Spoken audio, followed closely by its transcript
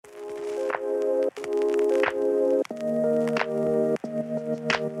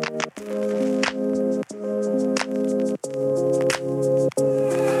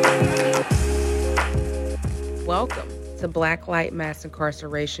to Blacklight Mass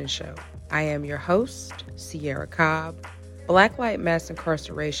Incarceration Show. I am your host, Sierra Cobb. Blacklight Mass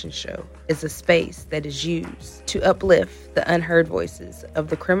Incarceration Show is a space that is used to uplift the unheard voices of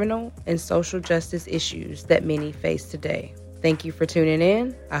the criminal and social justice issues that many face today. Thank you for tuning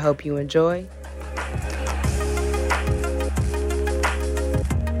in. I hope you enjoy.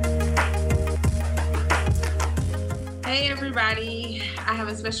 Hey everybody, I have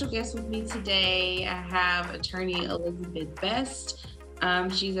a special guest with me today. I have attorney Elizabeth Best.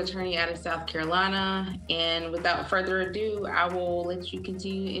 She's an attorney out of South Carolina. And without further ado, I will let you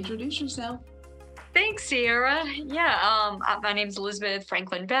continue to introduce yourself. Thanks, Sierra. My name's Elizabeth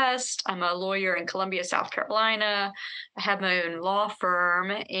Franklin Best. I'm a lawyer in Columbia, South Carolina. I have my own law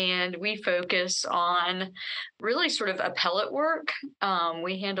firm, and we focus on really sort of appellate work.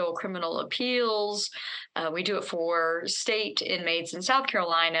 We handle criminal appeals. We do it for state inmates in South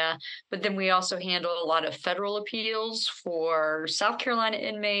Carolina, but then we also handle a lot of federal appeals for South Carolina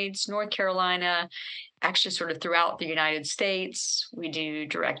inmates, North Carolina, actually sort of throughout the United States. We do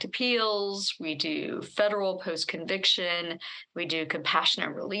direct appeals, we do federal post-conviction, we do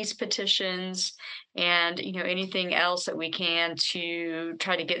compassionate release petitions, and anything else that we can to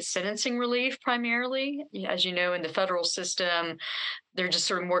try to get sentencing relief primarily. As you know, in the federal system, there are just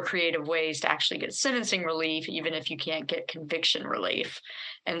sort of more creative ways to actually get sentencing relief, even if you can't get conviction relief.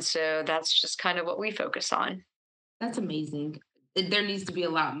 And so that's just kind of what we focus on. That's amazing. There needs to be a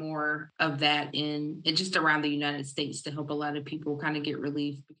lot more of that in just around the United States to help a lot of people kind of get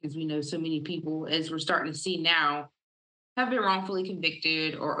relief, because we know so many people, as we're starting to see now, have been wrongfully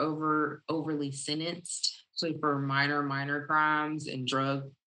convicted or overly sentenced, so for minor crimes and drug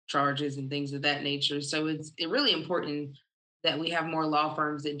charges and things of that nature. So it's really important that we have more law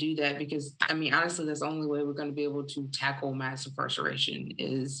firms that do that, because honestly, that's the only way we're going to be able to tackle mass incarceration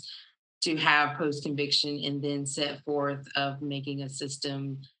is to have post-conviction and then set forth of making a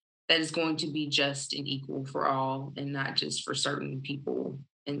system that is going to be just and equal for all, and not just for certain people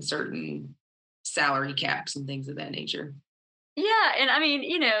and certain salary caps and things of that nature. Yeah. And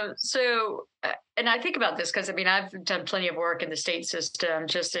and I think about this because I've done plenty of work in the state system,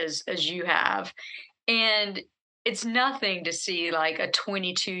 just as you have. And it's nothing to see like a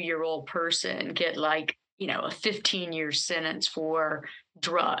 22-year-old person get a 15-year sentence for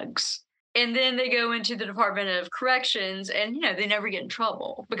drugs. And then they go into the Department of Corrections and, they never get in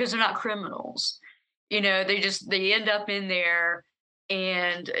trouble because they're not criminals. They end up in there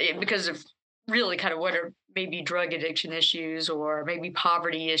and because of really kind of what are maybe drug addiction issues or maybe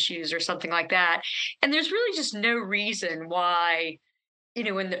poverty issues or something like that. And there's really just no reason why,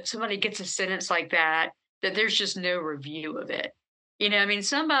 when somebody gets a sentence like that there's just no review of it.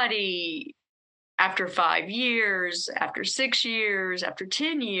 Somebody after 5 years, after 6 years, after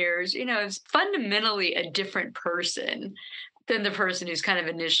 10 years, is fundamentally a different person than the person who's kind of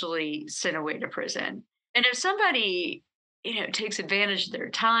initially sent away to prison. And if somebody, takes advantage of their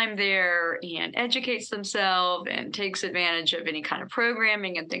time there and educates themselves and takes advantage of any kind of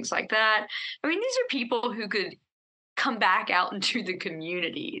programming and things like that, these are people who could come back out into the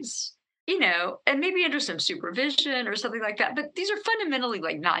communities, and maybe under some supervision or something like that. But these are fundamentally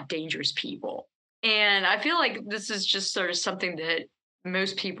not dangerous people. And I feel like this is just sort of something that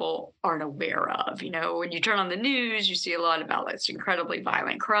most people aren't aware of. When you turn on the news, you see a lot about this incredibly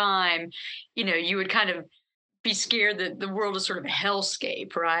violent crime. You would kind of be scared that the world is sort of a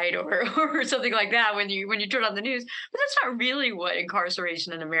hellscape, right? Or something like that when you turn on the news. But that's not really what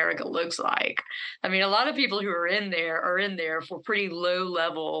incarceration in America looks like. A lot of people who are in there for pretty low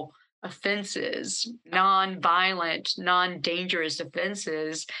level offenses, non-violent, non-dangerous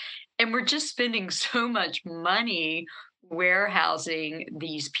offenses. And we're just spending so much money warehousing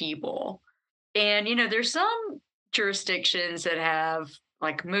these people. And, there's some jurisdictions that have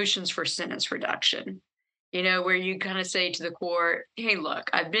motions for sentence reduction, where you kind of say to the court, hey, look,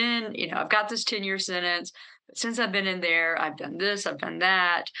 I've got this 10-year sentence. But since I've been in there, I've done this, I've done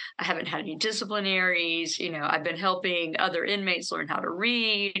that. I haven't had any disciplinaries. I've been helping other inmates learn how to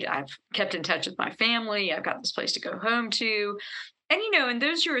read. I've kept in touch with my family. I've got this place to go home to. And, in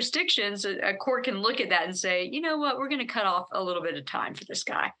those jurisdictions, a court can look at that and say, you know what, we're going to cut off a little bit of time for this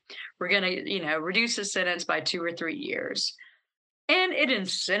guy. We're going to, reduce his sentence by 2 or 3 years. And it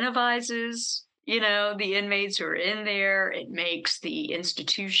incentivizes, the inmates who are in there. It makes the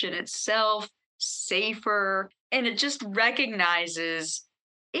institution itself safer. And it just recognizes,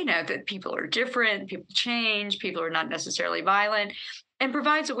 that people are different, people change, people are not necessarily violent, and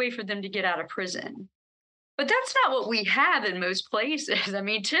provides a way for them to get out of prison. But that's not what we have in most places.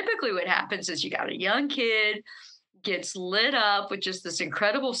 Typically what happens is you got a young kid, gets lit up with just this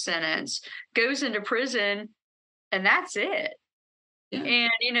incredible sentence, goes into prison, and that's it. Yeah.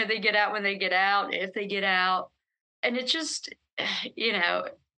 And, they get out when they get out, if they get out, and it just, you know,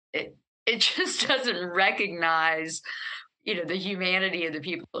 it it just doesn't recognize, the humanity of the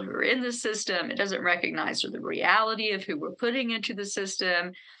people who are in the system. It doesn't recognize the reality of who we're putting into the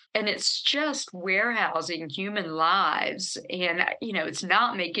system. And it's just warehousing human lives. And, it's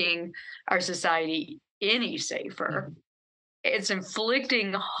not making our society any safer. Mhm. It's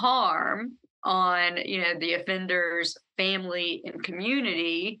inflicting harm on, the offender's family and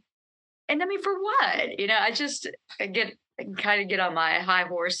community. And I mean, for what? I kind of get on my high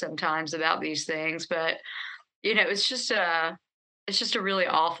horse sometimes about these things, but it's just a really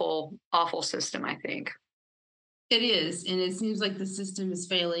awful, awful system, I think. It is, and it seems like the system is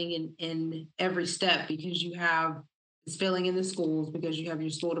failing in every step because it's failing in the schools because you have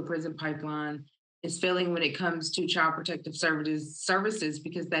your school to prison pipeline. It's failing when it comes to child protective services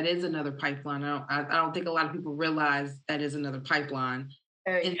because that is another pipeline. I don't think a lot of people realize that is another pipeline.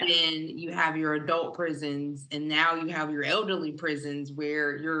 Oh And yeah. then you have your adult prisons, and now you have your elderly prisons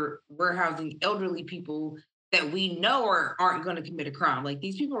where you're warehousing elderly people that we know aren't going to commit a crime. Like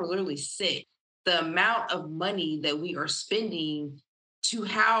these people are literally sick. The amount of money that we are spending to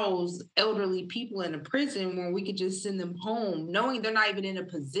house elderly people in a prison when we could just send them home, knowing they're not even in a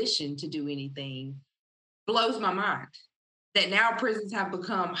position to do anything, blows my mind. That now prisons have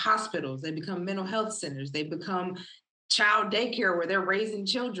become hospitals, they become mental health centers, they become child daycare where they're raising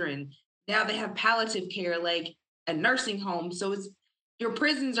children. Now they have palliative care, like a nursing home. So it's your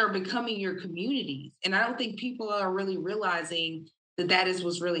prisons are becoming your communities. And I don't think people are really realizing that that is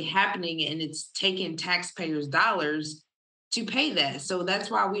what's really happening. And it's taking taxpayers' dollars to pay that. So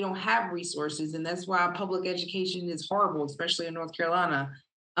that's why we don't have resources. And that's why public education is horrible, especially in North Carolina.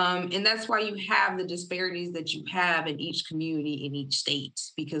 And that's why you have the disparities that you have in each community in each state,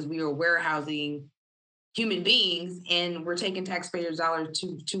 because we are warehousing human beings and we're taking taxpayers' dollars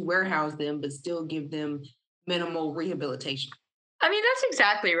to warehouse them, but still give them minimal rehabilitation. I mean, that's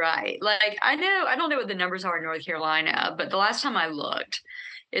exactly right. Like, I don't know what the numbers are in North Carolina, but the last time I looked,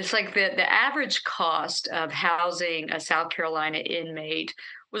 it's like the average cost of housing a South Carolina inmate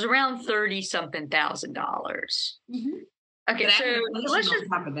was around 30 something thousand dollars. Mhm. Okay, But add so inflation let's on just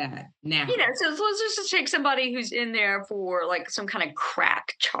top of that now. let's just take somebody who's in there for like some kind of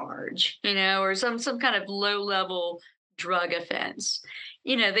crack charge, or some kind of low level drug offense.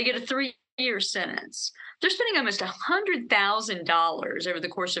 They get a 3-year sentence. They're spending almost $100,000 over the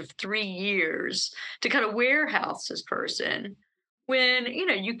course of 3 years to kind of warehouse this person. When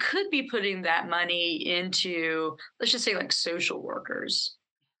you could be putting that money into, let's just say, like social workers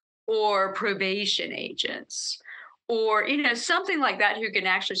or probation agents or something like that, who can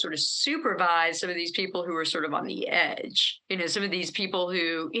actually sort of supervise some of these people who are sort of on the edge, some of these people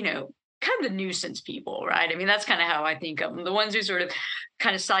who kind of the nuisance people, right? I mean, that's kind of how I think of them, the ones who sort of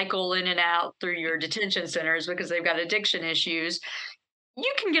kind of cycle in and out through your detention centers because they've got addiction issues.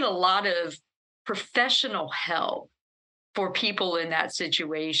 You can get a lot of professional help for people in that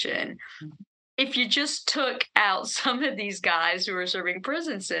situation if you just took out some of these guys who are serving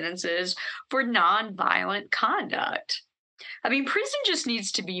prison sentences for nonviolent conduct. I mean, prison just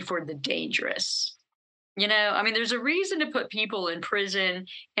needs to be for the dangerous. I mean, there's a reason to put people in prison,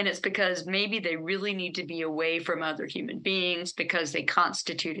 and it's because maybe they really need to be away from other human beings because they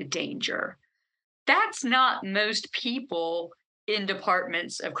constitute a danger. That's not most people in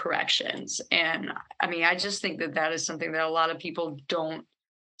departments of corrections. And I mean, I just think that that is something that a lot of people don't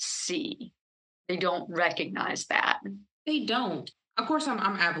see. They don't recognize that. They don't. Of course, I'm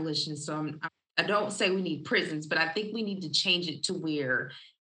abolitionist, so I don't say we need prisons, but I think we need to change it to where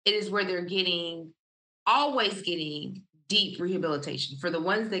it is where they're always getting deep rehabilitation for the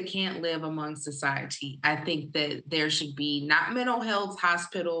ones that can't live among society. I think that there should be not mental health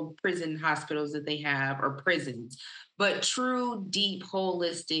prison hospitals that they have or prisons, but true, deep,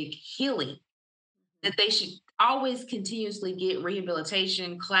 holistic healing that they should always continuously get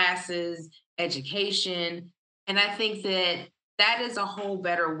rehabilitation classes, education. And I think that that is a whole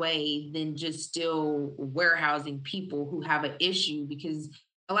better way than just still warehousing people who have an issue because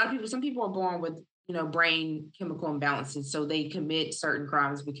some people are born with, brain chemical imbalances. So they commit certain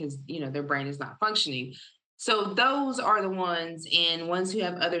crimes because, their brain is not functioning. So those are the ones who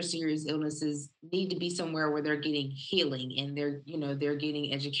have other serious illnesses need to be somewhere where they're getting healing and they're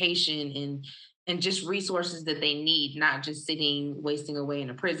getting education and just resources that they need, not just wasting away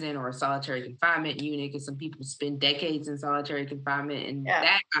in a prison or a solitary confinement unit. Because some people spend decades in solitary confinement, and Yeah.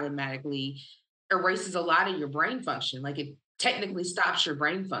 that automatically erases a lot of your brain function. Like it technically stops your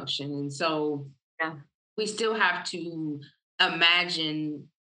brain function. And so Yeah. we still have to imagine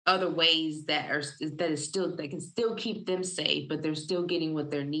other ways that can still keep them safe, but they're still getting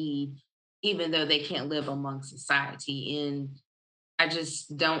what they need, even though they can't live among society. And I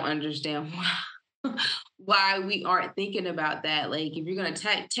just don't understand why we aren't thinking about that. Like, if you're going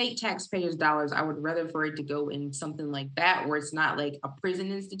to take taxpayers' dollars, I would rather for it to go in something like that, where it's not like a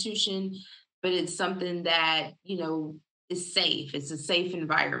prison institution, but it's something that, is safe. It's a safe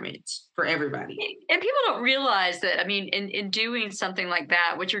environment for everybody. And people don't realize that, I mean, in doing something like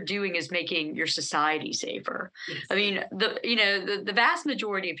that, what you're doing is making your society safer. I Yes. mean, the vast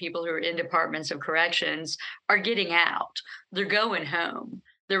majority of people who are in departments of corrections are getting out. They're going home.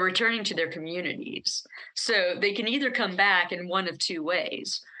 They're returning to their communities. So they can either come back in one of two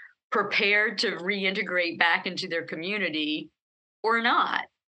ways: prepared to reintegrate back into their community or not.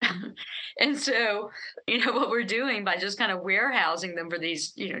 And so, what we're doing by just kind of warehousing them for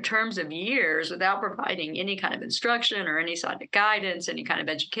these, terms of years without providing any kind of instruction or any sort of guidance, any kind of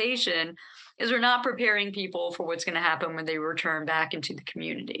education, is we're not preparing people for what's going to happen when they return back into the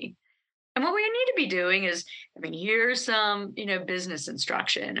community. And what we need to be doing is, I mean, here's some, business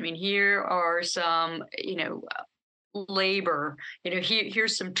instruction. I mean, here are some, labor,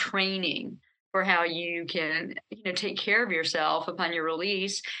 here's some training for how you can, take care of yourself upon your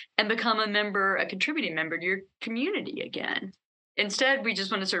release and become a contributing member to your community again. Instead, we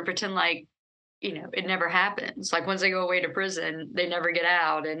just want to sort of pretend like, it never happens. Like, once they go away to prison, they never get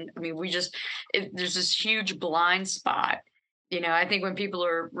out. And I mean, there's this huge blind spot. I think when people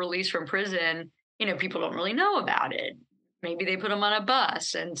are released from prison, people don't really know about it. Maybe they put them on a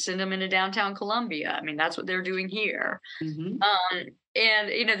bus and send them into downtown Columbia. I mean, that's what they're doing here. Hmm. And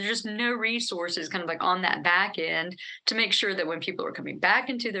there's just no resources kind of like on that back end to make sure that when people are coming back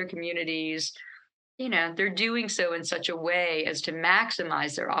into their communities, they're doing so in such a way as to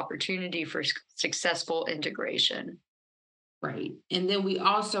maximize their opportunity for successful integration. Right. And then we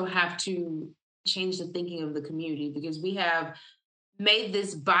also have to change the thinking of the community, because we have made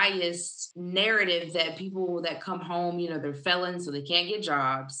this biased narrative that people that come home, they're felons, so they can't get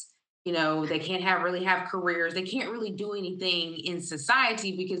jobs. They can't really have careers. They can't really do anything in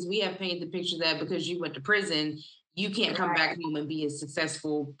society, because we have painted the picture that because you went to prison, you can't come back home and be a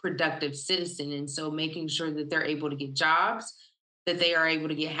successful, productive citizen. And so making sure that they're able to get jobs, that they are able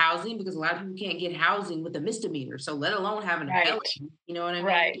to get housing, because a lot of people can't get housing with a misdemeanor. So let alone having a Right. felony, you know what I mean?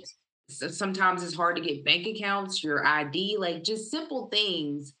 Right. So sometimes it's hard to get bank accounts, your ID, like just simple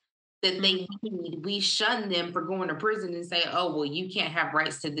things that they Mhm. need. We shun them for going to prison and say, oh, well, you can't have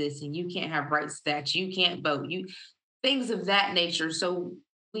rights to this and you can't have rights to that. You can't vote. You things of that nature. So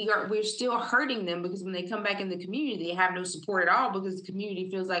we're still hurting them, because when they come back in the community, they have no support at all, because the community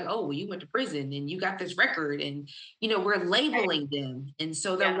feels like, oh, well, you went to prison and you got this record, and we're Right. labeling them. And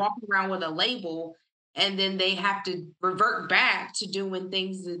so they're Yeah. walking around with a label, and then they have to revert back to doing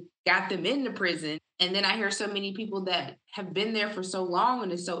things that got them into prison. And then I hear so many people that have been there for so long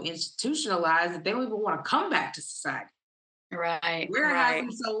and is so institutionalized that they don't even want to come back to society. Right. Where it has Right.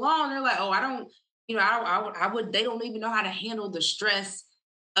 them so long, they're like, oh, I don't, they don't even know how to handle the stress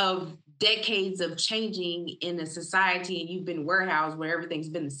of decades of changing in a society, and you've been warehoused where everything's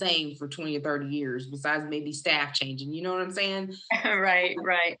been the same for 20 or 30 years, besides maybe staff changing. You know what I'm saying? Right.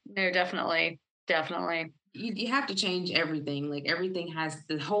 Right. No, definitely. Definitely. You have to change everything. Like,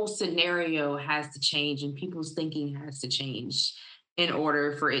 the whole scenario has to change, and people's thinking has to change in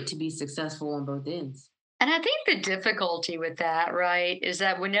order for it to be successful on both ends. And I think the difficulty with that, right, is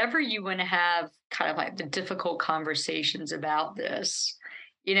that whenever you want to have kind of like the difficult conversations about this,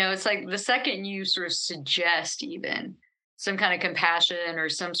 it's like the second you sort of suggest even some kind of compassion or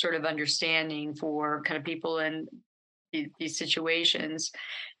some sort of understanding for kind of people in these situations,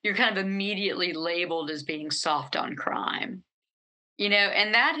 you're kind of immediately labeled as being soft on crime,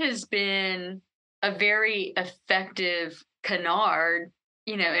 and that has been a very effective canard,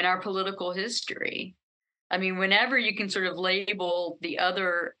 in our political history. I mean, whenever you can sort of label the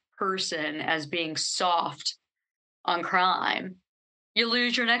other person as being soft on crime, you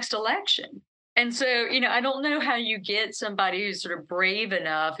lose your next election. And so, I don't know how you get somebody who's sort of brave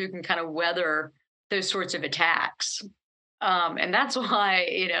enough who can kind of weather those sorts of attacks. And that's why,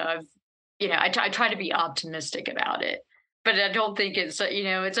 I try to be optimistic about it, but I don't think it's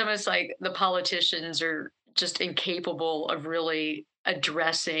almost like the politicians are just incapable of really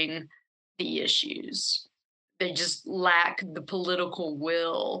addressing the issues. They just lack the political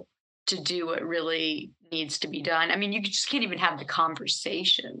will to do what really needs to be done. I mean, you just can't even have the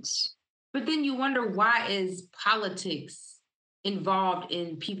conversations. But then you wonder, why is politics involved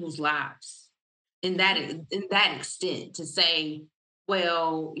in people's lives in that extent, to say,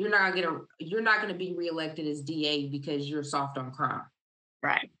 well, you're not gonna be reelected as DA because you're soft on crime.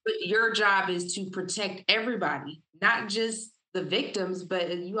 Right. But your job is to protect everybody, not just the victims,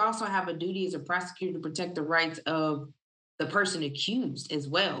 but you also have a duty as a prosecutor to protect the rights of the person accused as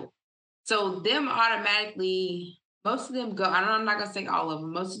well. So them automatically, most of them go, I'm not gonna say all of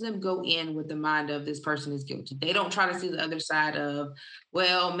them, most of them go in with the mind of this person is guilty. They don't try to see the other side of,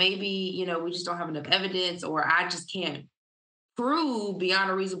 well, maybe, we just don't have enough evidence, or I just can't prove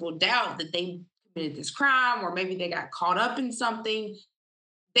beyond a reasonable doubt that they committed this crime, or maybe they got caught up in something.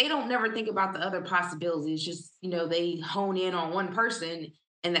 They don't never think about the other possibilities. Just, they hone in on one person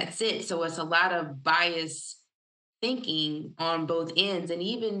and that's it. So it's a lot of bias thinking on both ends. And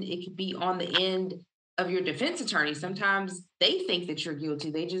even it could be on the end of your defense attorney. Sometimes they think that you're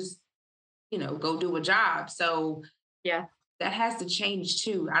guilty. They just, go do a job. So Yeah. that has to change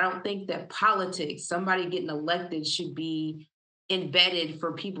too. I don't think that politics, somebody getting elected, should be embedded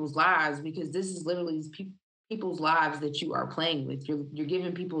for people's lives, because this is literally people's lives that you are playing with. You're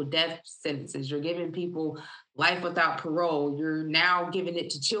giving people death sentences. You're giving people life without parole. You're now giving it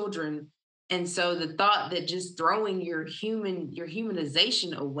to children. And so the thought that just throwing your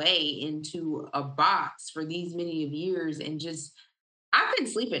humanization away into a box for these many of years, and just, I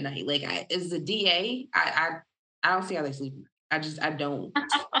couldn't sleep at night. Like, as a DA, I don't see how they sleep. I don't.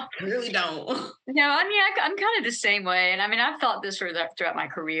 I really don't. No, I mean, I'm kind of the same way. And I mean, I've thought this throughout my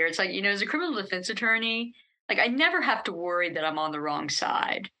career. It's like, as a criminal defense attorney, like I never have to worry that I'm on the wrong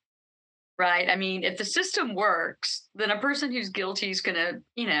side. Right. I mean, if the system works, then a person who's guilty is going to,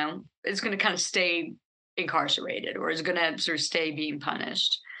 is going to kind of stay incarcerated, or is going to sort of stay being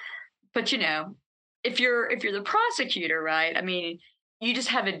punished. But, if you're the prosecutor, right, I mean, you just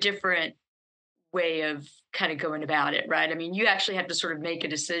have a different way of kind of going about it, right? I mean, you actually have to sort of make a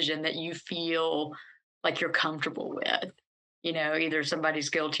decision that you feel like you're comfortable with, either somebody's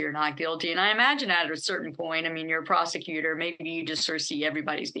guilty or not guilty. And I imagine at a certain point, I mean, you're a prosecutor, maybe you just sort of see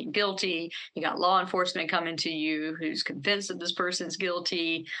everybody's being guilty. You got law enforcement coming to you who's convinced that this person's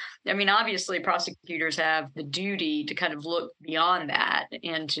guilty. I mean, obviously prosecutors have the duty to kind of look beyond that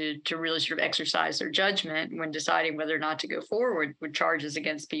and to really sort of exercise their judgment when deciding whether or not to go forward with charges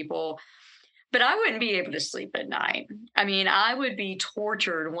against people. But I wouldn't be able to sleep at night. I mean, I would be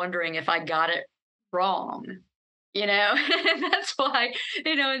tortured wondering if I got it wrong, and that's why,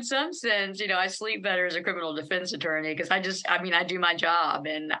 in some sense, I sleep better as a criminal defense attorney, because I do my job,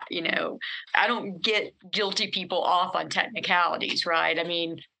 and, I don't get guilty people off on technicalities, right? I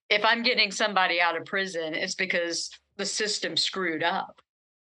mean, if I'm getting somebody out of prison, it's because the system screwed up.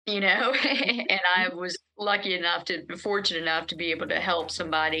 And I was fortunate enough to be able to help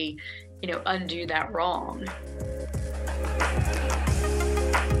somebody, undo that wrong.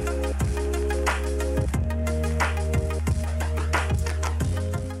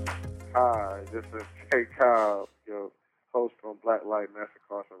 Hi, this is Jay Cobb, your host on Black Light Mass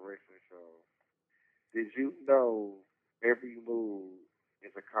Incarceration Show. Did you know every move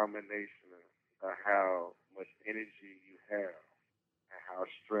is a combination of how much energy you have and how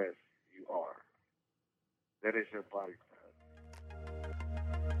stressed you are? That is your body plan.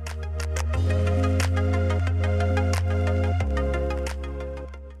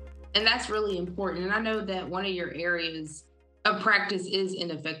 And that's really important. And I know that one of your areas of practice is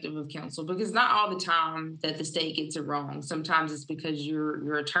ineffective of counsel, because not all the time that the state gets it wrong. Sometimes it's because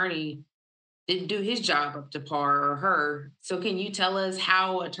your attorney didn't do his job up to par, or her. So can you tell us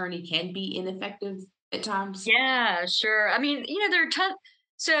how attorney can be ineffective at times? Yeah, sure. I mean, there are tons.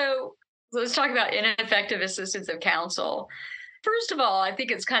 So let's talk about ineffective assistance of counsel. First of all, I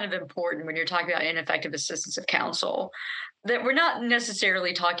think it's kind of important when you're talking about ineffective assistance of counsel that we're not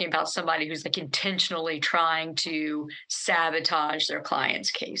necessarily talking about somebody who's like intentionally trying to sabotage their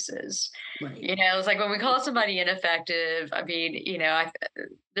clients' cases. Right. It's like when we call somebody ineffective, I mean,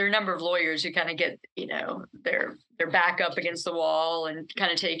 there are a number of lawyers who kind of get, their back up against the wall and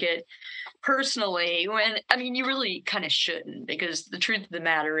kind of take it personally, when, I mean, you really kind of shouldn't, because the truth of the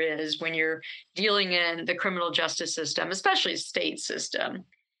matter is when you're dealing in the criminal justice system, especially the state system,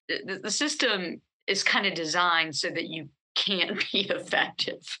 the system is kind of designed so that you can't be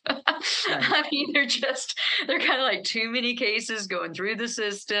effective. Right. I mean, they're kind of like too many cases going through the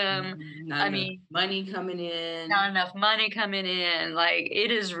system. Not enough money coming in. Not enough money coming in. Like, it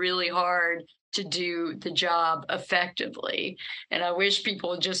is really hard to do the job effectively. And I wish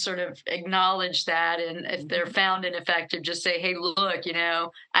people just sort of acknowledge that. And if they're found ineffective, just say, hey, look,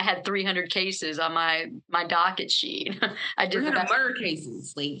 I had 300 cases on my docket sheet. I did 300 murder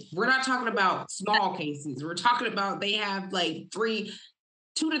cases. Like, we're not talking about small cases. We're talking about they have like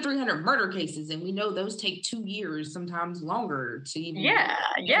 200 to 300 murder cases, and we know those take 2 years, sometimes longer to even. Yeah.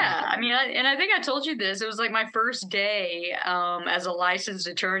 I mean, I think I told you this. It was like my first day as a licensed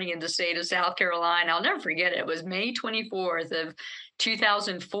attorney in the state of South Carolina. I'll never forget it. It was May 24th of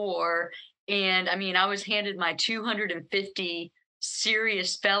 2004. And I mean, I was handed my 250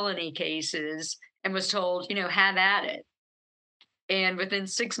 serious felony cases and was told, have at it. And within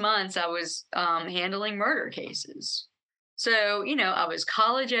 6 months, I was handling murder cases. So, I was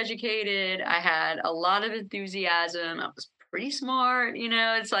college educated. I had a lot of enthusiasm. I was pretty smart,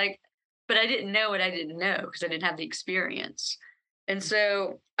 it's like, but I didn't know what I didn't know because I didn't have the experience. And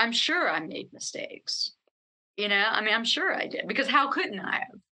so I'm sure I made mistakes, I mean, I'm sure I did, because how couldn't I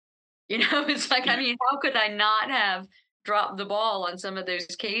have? It's like, I mean, how could I not have dropped the ball on some of those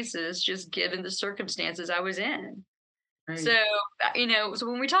cases just given the circumstances I was in? Right. So,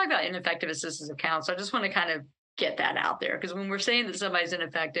 so when we talk about ineffective assistance of counsel, I just want to kind of get that out there, because when we're saying that somebody's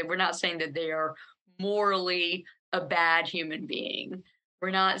ineffective, we're not saying that they are morally a bad human being.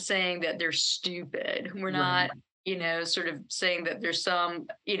 We're not saying that they're stupid. We're not, sort of saying that there's some,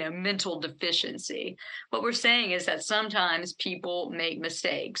 mental deficiency. What we're saying is that sometimes people make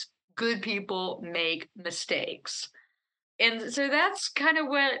mistakes. Good people make mistakes. And so that's kind of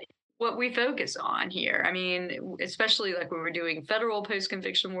what we focus on here. I mean, especially like when we're doing federal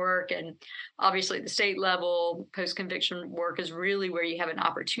post-conviction work, and obviously at the state level, post-conviction work is really where you have an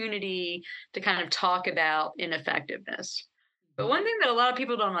opportunity to kind of talk about ineffectiveness. But one thing that a lot of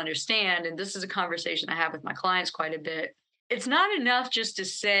people don't understand, and this is a conversation I have with my clients quite a bit, it's not enough just to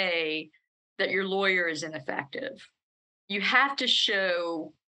say that your lawyer is ineffective. You have to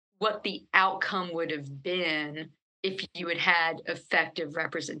show what the outcome would have been if you had effective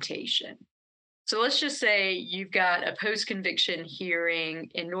representation. So let's just say you've got a post-conviction hearing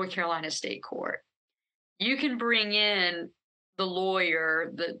in North Carolina State Court. You can bring in the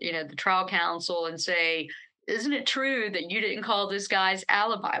lawyer, the trial counsel, and say, isn't it true that you didn't call this guy's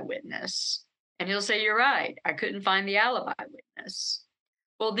alibi witness? And he'll say, you're right, I couldn't find the alibi witness.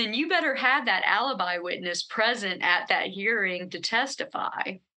 Well, then you better have that alibi witness present at that hearing to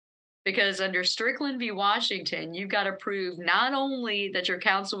testify. Because under Strickland v. Washington, you've got to prove not only that your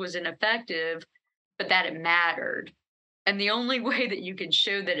counsel was ineffective, but that it mattered. And the only way that you can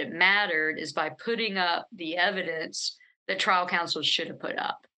show that it mattered is by putting up the evidence that trial counsel should have put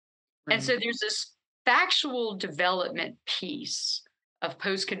up. Right. And so there's this factual development piece of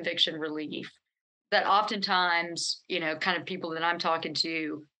post-conviction relief that oftentimes, kind of people that I'm talking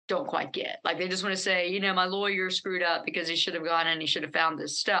to don't quite get. Like they just want to say, my lawyer screwed up because he should have gone and he should have found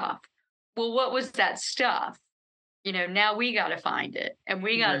this stuff. Well, what was that stuff? Now we got to find it and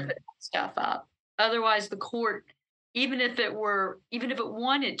we got to put that stuff up. Otherwise, the court, even if it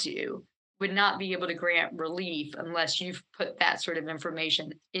wanted to, would not be able to grant relief unless you've put that sort of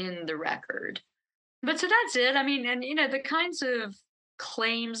information in the record. But so that's it. I mean, and the kinds of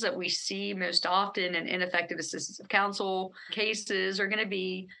claims that we see most often in ineffective assistance of counsel cases are going to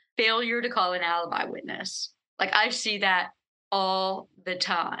be failure to call an alibi witness. Like I see that all the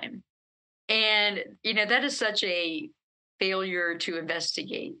time. And, that is such a failure to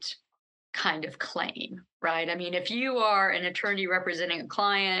investigate kind of claim, right? I mean, if you are an attorney representing a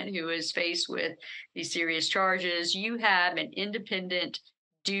client who is faced with these serious charges, you have an independent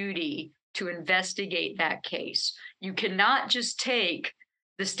duty to investigate that case. You cannot just take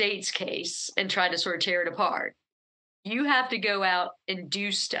the state's case and try to sort of tear it apart. You have to go out and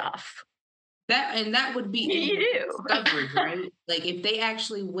do stuff. That would be discovery, right? Like if they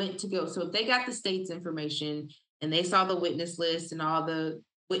actually went to go, so if they got the state's information and they saw the witness list and all the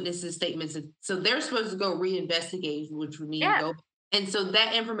witnesses' statements, so they're supposed to go reinvestigate, which would mean go. And so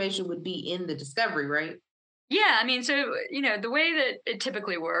that information would be in the discovery, right? Yeah, I mean, so, the way that it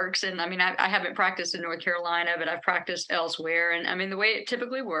typically works, and I mean, I haven't practiced in North Carolina, but I've practiced elsewhere. And I mean, the way it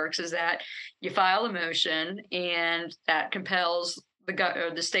typically works is that you file a motion and that compels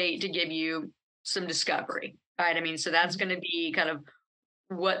the state to give you some discovery, right? I mean, so that's going to be kind of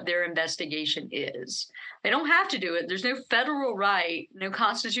what their investigation is. They don't have to do it. There's no federal right, no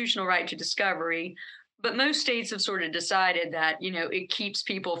constitutional right to discovery, but most states have sort of decided that, it keeps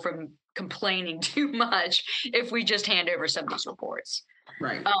people from complaining too much if we just hand over some of these reports.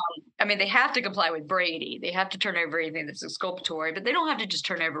 Right. I mean, they have to comply with Brady. They have to turn over anything that's exculpatory, but they don't have to just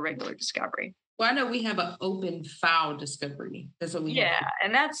turn over regular discovery. Well, I know we have an open file discovery. That's what we have. Yeah,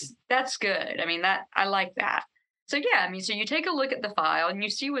 and that's good. I mean, I like that. So yeah, I mean, so you take a look at the file and you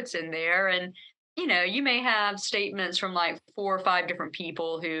see what's in there, and you may have statements from like 4 or 5 different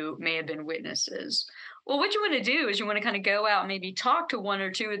people who may have been witnesses. Well, what you want to do is you want to kind of go out and maybe talk to 1 or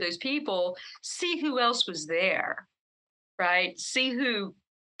 2 of those people, see who else was there, right? See who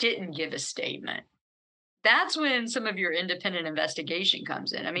didn't give a statement. That's when some of your independent investigation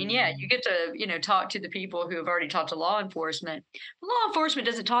comes in. I mean, yeah, you get to, talk to the people who have already talked to law enforcement. Law enforcement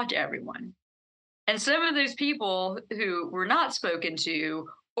doesn't talk to everyone. And some of those people who were not spoken to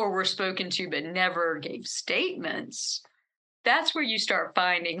or were spoken to but never gave statements, that's where you start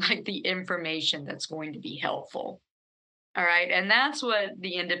finding like the information that's going to be helpful. All right. And that's what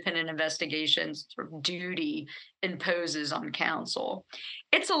the independent investigations sort of duty imposes on counsel.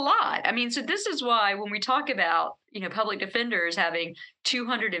 It's a lot. I mean, so this is why when we talk about, public defenders having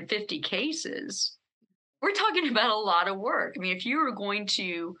 250 cases, we're talking about a lot of work. I mean, if you are going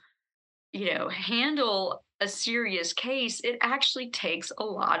to, handle a serious case, it actually takes a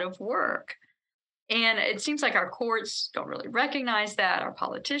lot of work. And it seems like our courts don't really recognize that. Our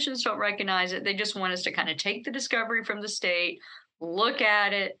politicians don't recognize it. They just want us to kind of take the discovery from the state, look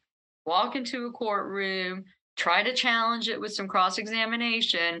at it, walk into a courtroom, try to challenge it with some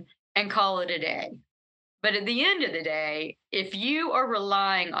cross-examination, and call it a day. But at the end of the day, if you are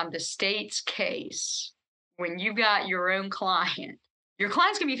relying on the state's case when you've got your own client, your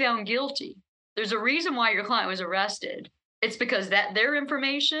client's going to be found guilty. There's a reason why your client was arrested. It's because their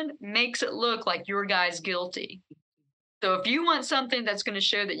information makes it look like your guy's guilty. So if you want something that's going to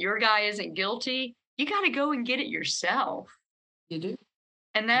show that your guy isn't guilty, you got to go and get it yourself. You do.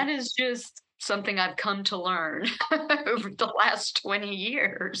 And that is just something I've come to learn over the last 20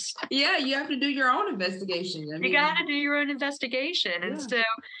 years. Yeah, you have to do your own investigation. You got to do your own investigation. Yeah. And so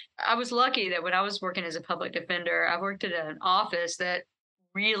I was lucky that when I was working as a public defender, I worked at an office that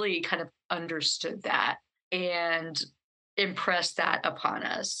really kind of understood that and impressed that upon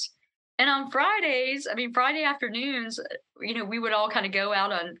us. And on Fridays, Friday afternoons, we would all kind of go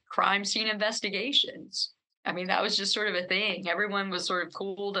out on crime scene investigations. That was just sort of a thing. Everyone was sort of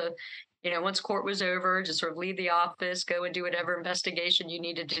cool to, once court was over, just sort of leave the office, go and do whatever investigation you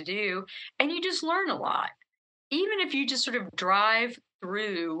needed to do. And you just learn a lot. Even if you just sort of drive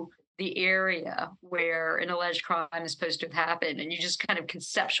through the area where an alleged crime is supposed to have happened and you just kind of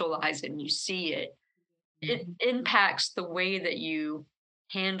conceptualize it and you see it, it impacts the way that you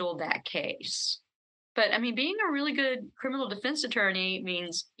handle that case. But being a really good criminal defense attorney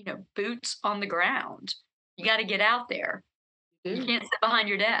means, boots on the ground. You got to get out there. You can't sit behind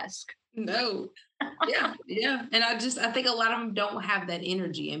your desk. No. Yeah. And I think a lot of them don't have that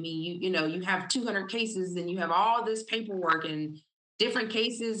energy. You have 200 cases and you have all this paperwork and different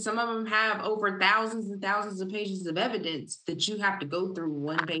cases. Some of them have over thousands and thousands of pages of evidence that you have to go through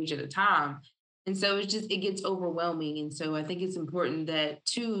one page at a time. And so it gets overwhelming. And so I think it's important that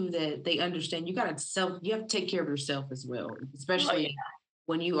they understand you have to take care of yourself as well, especially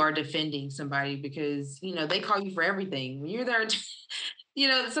when you are defending somebody, because, they call you for everything. When you're there,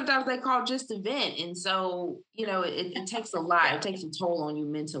 sometimes they call just to vent. And so, it takes a lot. It takes a toll on you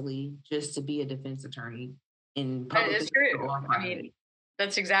mentally just to be a defense attorney in public. It's true.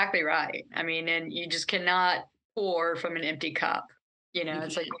 That's exactly right. And you just cannot pour from an empty cup.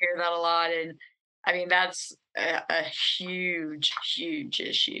 It's like you hear that a lot. And that's a huge, huge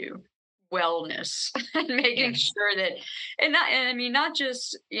issue. Wellness and making sure that, not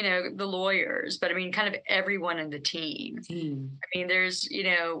just, the lawyers, but kind of everyone in the team. There's,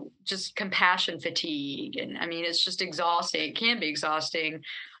 just compassion fatigue. And it's just exhausting. It can be exhausting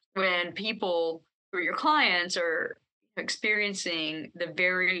when people who are your clients are experiencing the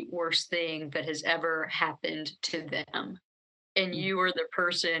very worst thing that has ever happened to them. And you are the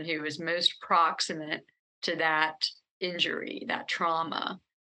person who is most proximate to that injury, that trauma.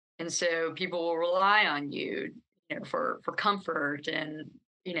 And so people will rely on you, for comfort and,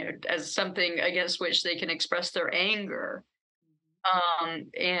 as something against which they can express their anger.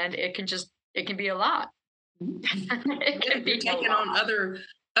 And it can be a lot. It can be taking on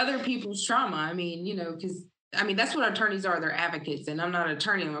other people's trauma. Because that's what attorneys are. They're advocates. And I'm not an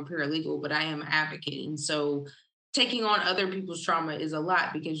attorney, I'm a paralegal, but I am an advocate. And so taking on other people's trauma is a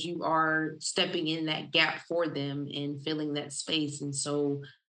lot because you are stepping in that gap for them and filling that space. And so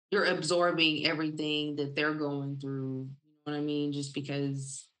you're absorbing everything that they're going through. You know what I mean? Just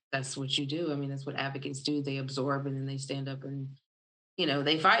because that's what you do. That's what advocates do. They absorb and then they stand up and,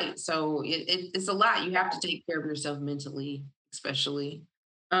 they fight. So it's a lot. You have to take care of yourself mentally, especially.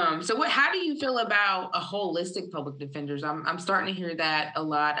 So how do you feel about a holistic public defenders? I'm starting to hear that a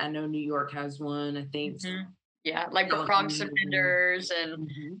lot. I know New York has one, I think. Mm-hmm. Yeah, like Bronx Defenders and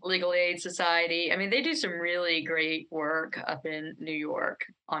Legal Aid Society. They do some really great work up in New York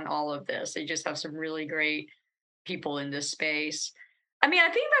on all of this. They just have some really great people in this space. I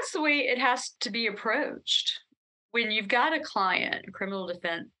think that's the way it has to be approached. When you've got a client, a criminal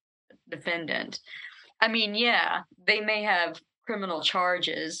defendant, they may have criminal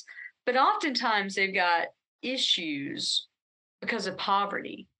charges, but oftentimes they've got issues because of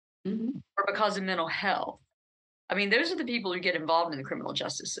poverty or because of mental health. I mean, those are the people who get involved in the criminal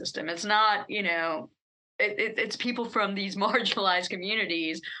justice system. It's not, it's people from these marginalized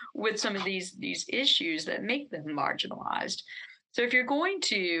communities with some of these issues that make them marginalized. So if you're going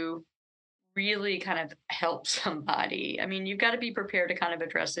to really kind of help somebody, I mean, you've got to be prepared to kind of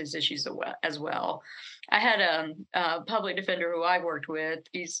address those issues as well. I had a public defender who I worked with.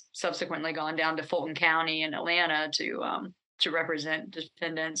 He's subsequently gone down to Fulton County in Atlanta to represent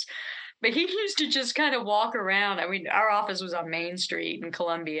defendants. But he used to just kind of walk around. I mean, our office was on Main Street in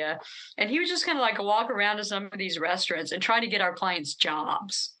Columbia, and he would just kind of like walk around to some of these restaurants and try to get our clients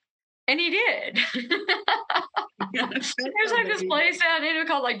jobs. And he did. There's like this place down there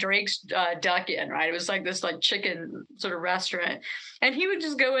called like Drake's Duck Inn, right? It was like this like chicken sort of restaurant. And he would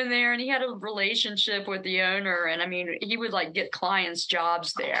just go in there and he had a relationship with the owner. And I mean, he would like get clients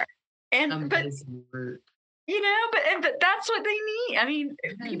jobs there. And but that's what they need. I mean,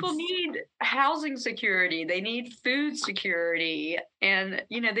 people need housing security. They need food security. And,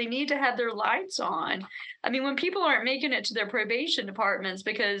 they need to have their lights on. I mean, when people aren't making it to their probation departments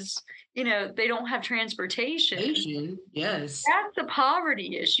because, they don't have transportation. Yes. That's a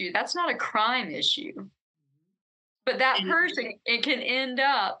poverty issue. That's not a crime issue. But that person, it can end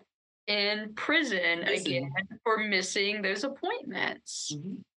up in prison again for missing those appointments.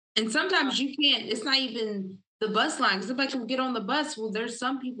 Mm-hmm. And sometimes you can't, it's not even the bus line. Because somebody will get on the bus. Well, there's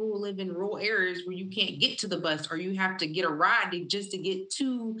some people who live in rural areas where you can't get to the bus or you have to get a ride just to get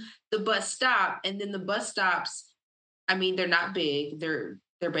to the bus stop. And then the bus stops, I mean, they're not big. They're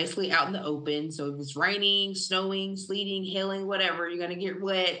basically out in the open. So if it's raining, snowing, sleeting, hailing, whatever, you're going to get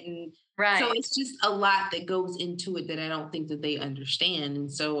wet. And so it's just a lot that goes into it that I don't think that they understand. And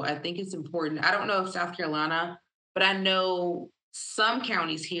so I think it's important. I don't know if South Carolina, but I know some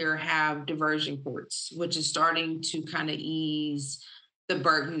counties here have diversion courts, which is starting to kind of ease the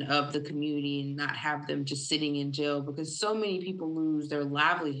burden of the community and not have them just sitting in jail, because so many people lose their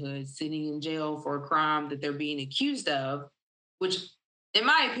livelihood sitting in jail for a crime that they're being accused of, which in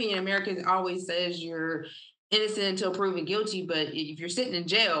my opinion, America always says you're innocent until proven guilty. But if you're sitting in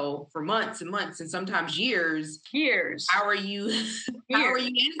jail for months and months and sometimes years, how are you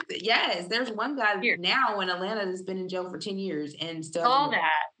innocent? Yes, there's one guy now in Atlanta that's been in jail for 10 years and still. All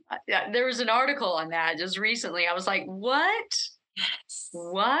that. There was an article on that just recently. I was like, what? Yes.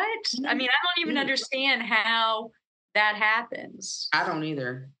 What? I mean, I don't even understand how that happens. I don't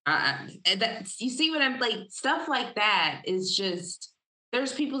either. You see what I'm like? Stuff like that is just.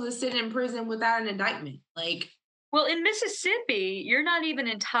 There's people that sit in prison without an indictment. Well, in Mississippi, you're not even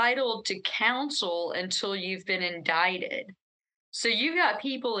entitled to counsel until you've been indicted. So you've got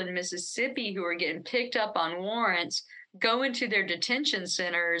people in Mississippi who are getting picked up on warrants, going to their detention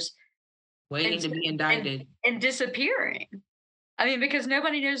centers, waiting to be indicted and disappearing. I mean, because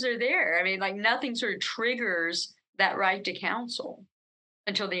nobody knows they're there. I mean, like nothing sort of triggers that right to counsel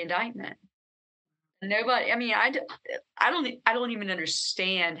until the indictment. Nobody. I mean, I don't even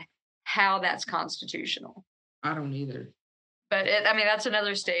understand how that's constitutional. I don't either. But that's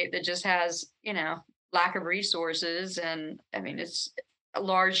another state that just has, lack of resources, and I mean, it's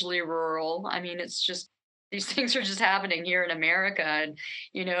largely rural. I mean, it's just these things are just happening here in America, and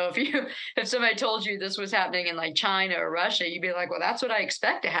if somebody told you this was happening in like China or Russia, you'd be like, well, that's what I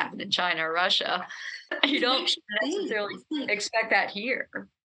expect to happen in China or Russia. You don't necessarily expect that here.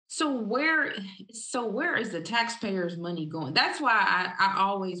 So where is the taxpayers' money going? That's why I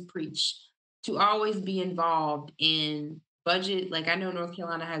always preach to always be involved in budget. Like I know North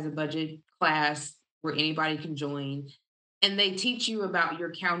Carolina has a budget class where anybody can join, and they teach you about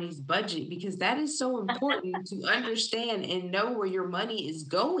your county's budget, because that is so important to understand and know where your money is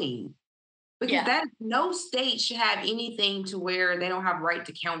going. Because no state should have anything to where they don't have right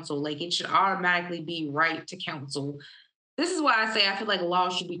to counsel. Like it should automatically be right to counsel. This is why I say I feel like law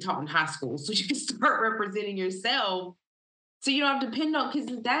should be taught in high school, so you can start representing yourself, so you don't have to depend on, because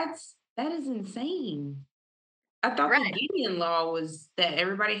that is insane. I thought the Gideon law was that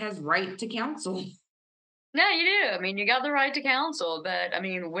everybody has right to counsel. No, you do. I mean, you got the right to counsel, but I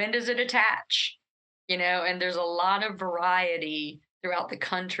mean, when does it attach? And there's a lot of variety throughout the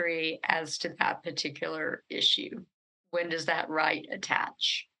country as to that particular issue. When does that right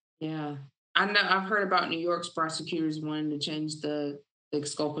attach? Yeah. I know I've heard about New York's prosecutors wanting to change the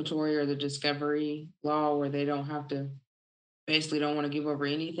exculpatory or the discovery law, where they don't have to, basically don't want to give over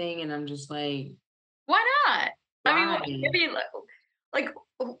anything. And I'm just like, why not? Why? I mean, like,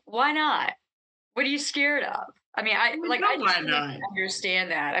 why not? What are you scared of? I mean, I don't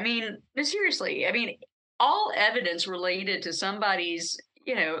understand that. I mean, no, seriously. I mean, all evidence related to somebody's,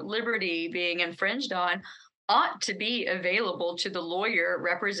 liberty being infringed on ought to be available to the lawyer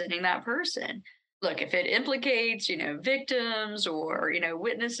representing that person. Look, if it implicates, victims or,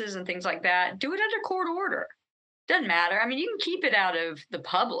 witnesses and things like that, do it under court order. Doesn't matter. I mean, you can keep it out of the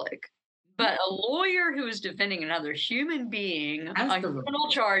public, but a lawyer who is defending another human being on criminal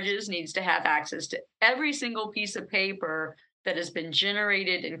charges needs to have access to every single piece of paper that has been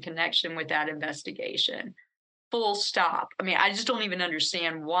generated in connection with that investigation. Full stop. I mean, I just don't even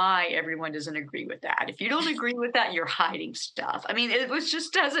understand why everyone doesn't agree with that. If you don't agree with that, you're hiding stuff. I mean,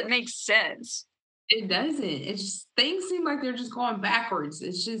 just doesn't make sense. It doesn't. It's just, things seem like they're just going backwards.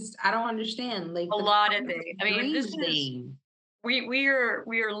 It's just, I don't understand. Like a lot of things. I mean, this is, we are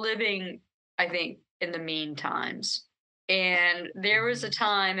living, I think, in the mean times. And there was a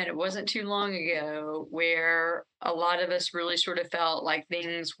time, and it wasn't too long ago, where a lot of us really sort of felt like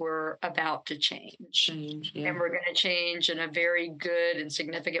things were about to change. And we're going to change in a very good and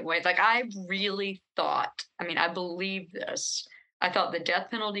significant way. Like, I really thought, I mean, I believe this. I thought the death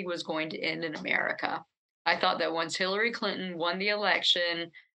penalty was going to end in America. I thought that once Hillary Clinton won the election,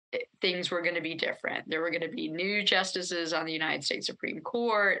 things were going to be different. There were going to be new justices on the United States Supreme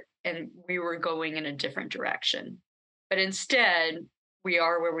Court, and we were going in a different direction. But instead, we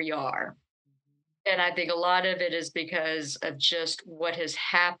are where we are. And I think a lot of it is because of just what has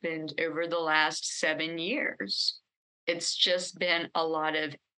happened over the last 7 years. It's just been a lot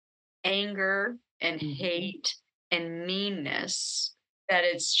of anger and hate and meanness that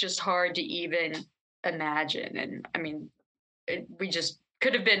it's just hard to even imagine. And I mean, we just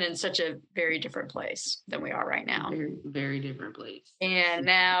could have been in such a very different place than we are right now. Very, very different place. And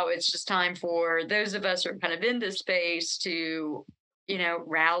now it's just time for those of us who are kind of in this space to,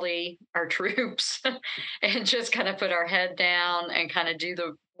 rally our troops and just kind of put our head down and kind of do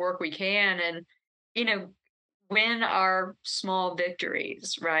the work we can and, win our small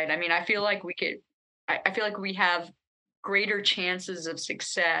victories, right? I mean, I feel like we have greater chances of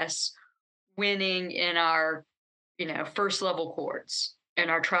success winning in our, first level courts and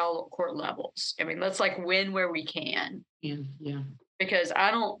our trial court levels. I mean, let's win where we can. Yeah. Because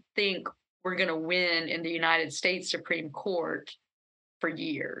I don't think we're going to win in the United States Supreme Court for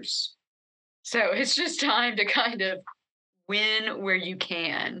years. So it's just time to kind of win where you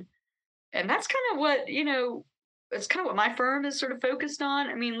can. And that's kind of what, it's kind of what my firm is sort of focused on.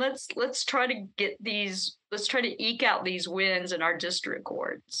 I mean, let's try to eke out these wins in our district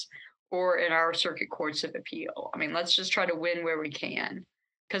courts or in our circuit courts of appeal. I mean, let's just try to win where we can,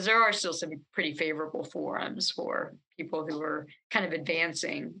 because there are still some pretty favorable forums for people who are kind of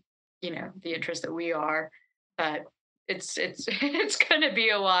advancing, the interest that we are. But it's going to be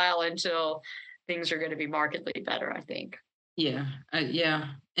a while until things are going to be markedly better, I think. Yeah.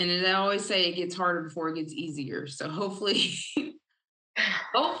 And I always say it gets harder before it gets easier. So hopefully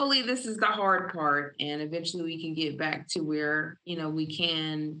this is the hard part, and eventually we can get back to where, we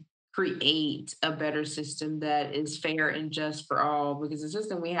can create a better system that is fair and just for all, because the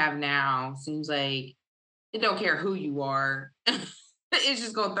system we have now seems like it don't care who you are. It's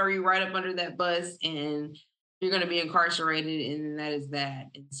just going to throw you right up under that bus, and you're going to be incarcerated, and that is that.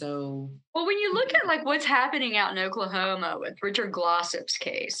 And so, well, when you look at what's happening out in Oklahoma with Richard Glossip's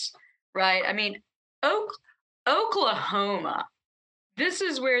case, right? I mean, Oklahoma, this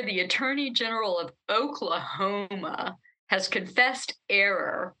is where the Attorney General of Oklahoma has confessed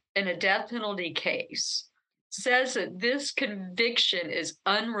error in a death penalty case, says that this conviction is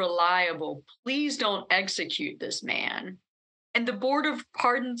unreliable. Please don't execute this man. And the Board of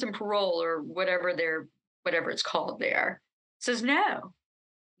Pardons and Parole, or whatever it's called there, says no.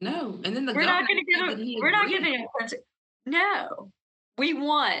 No. And then we're not giving him consent. No. We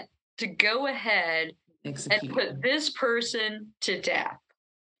want to go ahead and put this person to death.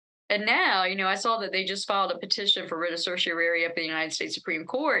 And now, I saw that they just filed a petition for writ of certiorari up in the United States Supreme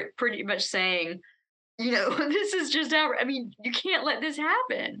Court, pretty much saying, this is just I mean, you can't let this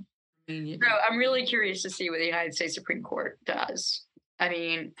happen. So I'm really curious to see what the United States Supreme Court does. I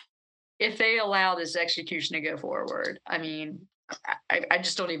mean, if they allow this execution to go forward, I mean, I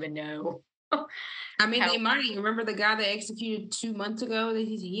just don't even know. I mean, they might. Remember the guy that executed 2 months ago? That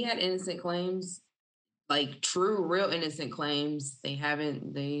he had innocent claims, like true, real innocent claims.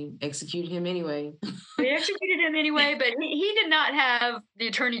 They executed him anyway. They executed him anyway, but he did not have the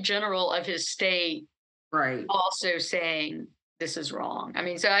Attorney General of his state also saying this is wrong. I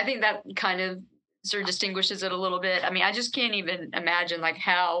mean, so I think that kind of sort of distinguishes it a little bit. I mean, I just can't even imagine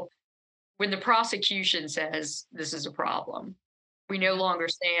how when the prosecution says this is a problem, we no longer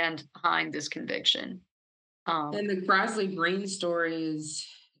stand behind this conviction. And the Crosley Green story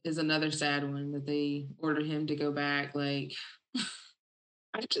is another sad one that they ordered him to go back. Like,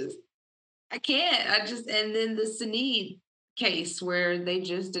 I just, I can't. And then the Snead case where they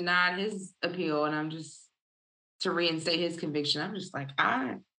just denied his appeal, and I'm just to reinstate his conviction. I'm just like,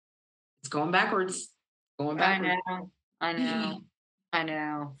 it's going backwards, going backwards. I know, I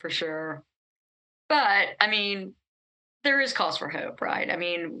know for sure. But I mean, there is cause for hope, right? I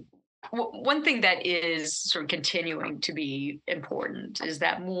mean, one thing that is sort of continuing to be important is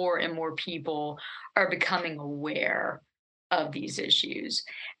that more and more people are becoming aware of these issues.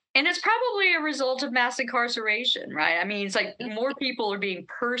 And it's probably a result of mass incarceration, right? I mean, it's like more people are being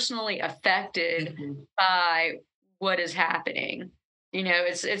personally affected by what is happening. You know,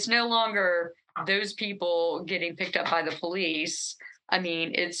 it's no longer those people getting picked up by the police. I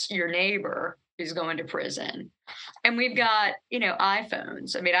mean, it's your neighbor who's going to prison. And we've got,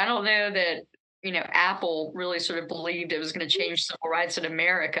 iPhones. I mean, I don't know that, Apple really sort of believed it was going to change civil rights in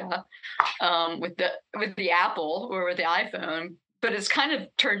America with the Apple or with the iPhone, but it's kind of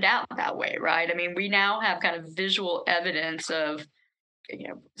turned out that way, right? I mean, we now have kind of visual evidence of,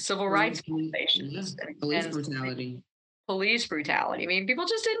 civil rights violations, police brutality. Police brutality. I mean, people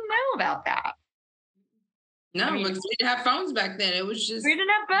just didn't know about that. No, because we didn't have phones back then. It was just... We didn't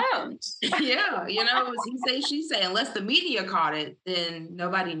have phones. Yeah, it was he say, she say. Unless the media caught it, then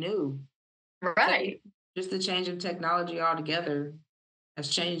nobody knew. Right. So just the change of technology altogether has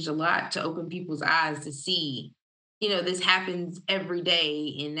changed a lot to open people's eyes to see, this happens every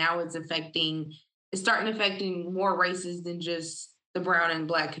day. And now it's starting affecting more races than just the brown and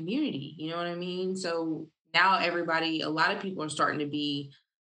Black community. You know what I mean? So now a lot of people are starting to be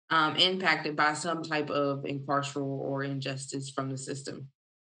impacted by some type of incarceral or injustice from the system.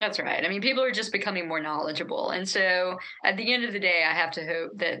 That's right. I mean, people are just becoming more knowledgeable. And so at the end of the day, I have to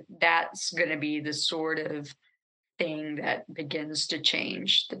hope that that's going to be the sort of thing that begins to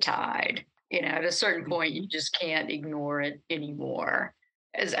change the tide. At a certain point, you just can't ignore it anymore.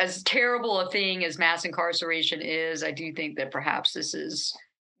 As terrible a thing as mass incarceration is, I do think that perhaps this is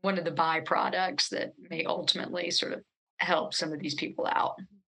one of the byproducts that may ultimately sort of help some of these people out.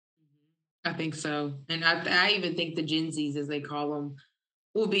 I think so. And I even think the Gen Zs, as they call them,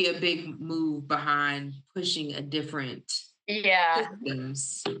 will be a big move behind pushing a different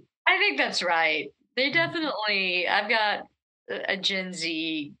systems. I think that's right. They definitely, I've got a Gen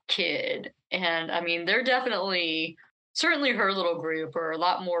Z kid, and I mean, they're definitely, certainly her little group are a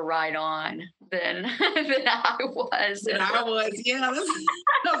lot more right on than I was. Yeah. I was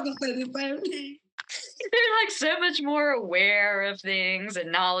going to say the same thing. They're like so much more aware of things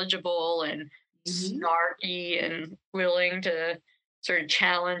and knowledgeable and snarky and willing to sort of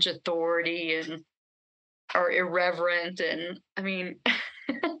challenge authority and are irreverent. And I mean,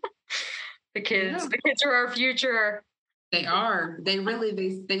 the kids are our future. They are. They really,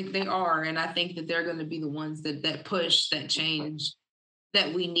 they are. And I think that they're going to be the ones that push that change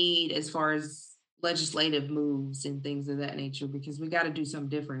that we need as far as legislative moves and things of that nature, because we got to do something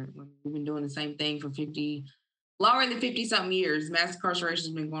different. We've been doing the same thing for longer than 50 something years. Mass incarceration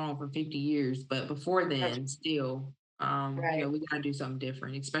has been going on for 50 years, but before then, still, we got to do something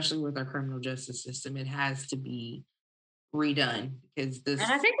different, especially with our criminal justice system. It has to be redone because this.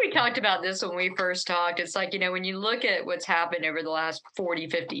 And I think we talked about this when we first talked. It's like, when you look at what's happened over the last 40,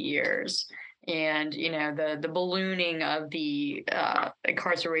 50 years, and the ballooning of the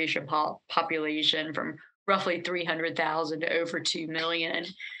incarceration population from roughly 300,000 to over 2 million.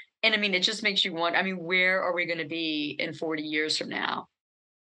 And I mean, it just makes you wonder, I mean, where are we going to be in 40 years from now?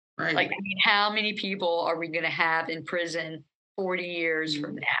 Right. Like, I mean, how many people are we going to have in prison 40 years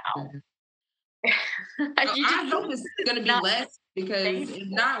from now? I hope it's going to be less, because if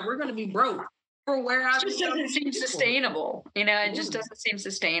not, we're going to be broke for where it just doesn't seem sustainable. It just doesn't seem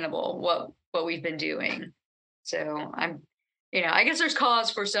sustainable what we've been doing. So I'm, I guess there's cause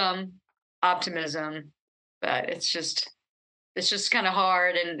for some optimism, but it's just kind of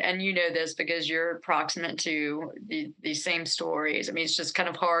hard. And this because you're proximate to these same stories. I mean, it's just kind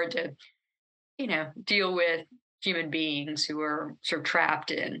of hard to, deal with human beings who are sort of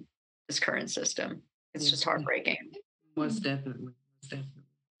trapped in this current system. It's just heartbreaking. Most definitely.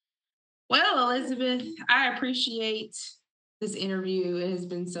 Well, Elizabeth, I appreciate this interview. It has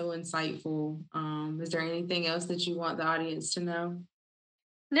been so insightful. Is there anything else that you want the audience to know?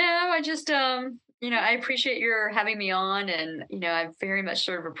 No, I just, I appreciate your having me on, and, I very much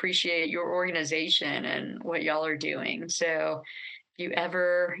sort of appreciate your organization and what y'all are doing. So if you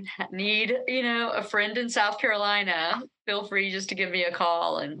ever need, a friend in South Carolina, feel free just to give me a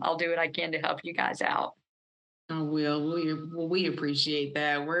call, and I'll do what I can to help you guys out. I will. We appreciate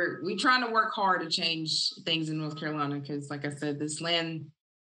that. We're trying to work hard to change things in North Carolina because, like I said, this land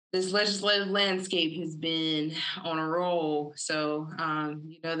this legislative landscape has been on a roll. So,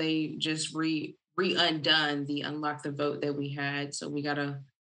 they just undone the unlock the vote that we had. So we got to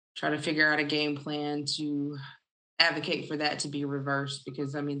try to figure out a game plan to advocate for that to be reversed,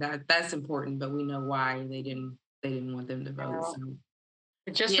 because I mean that's important, but we know why they didn't want them to vote.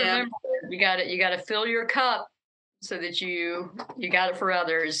 So just remember, you got to fill your cup so that you got it for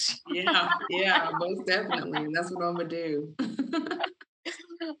others. Yeah, most definitely. That's what I'm gonna do.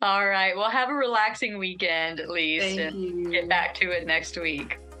 All right. Well, have a relaxing weekend at least. Thank you. Get back to it next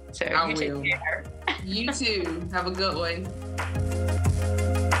week. So you take care. You too. Have a good one.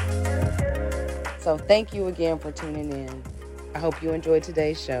 So thank you again for tuning in. I hope you enjoyed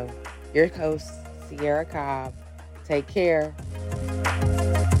today's show. Your host, Sierra Cobb. Take care.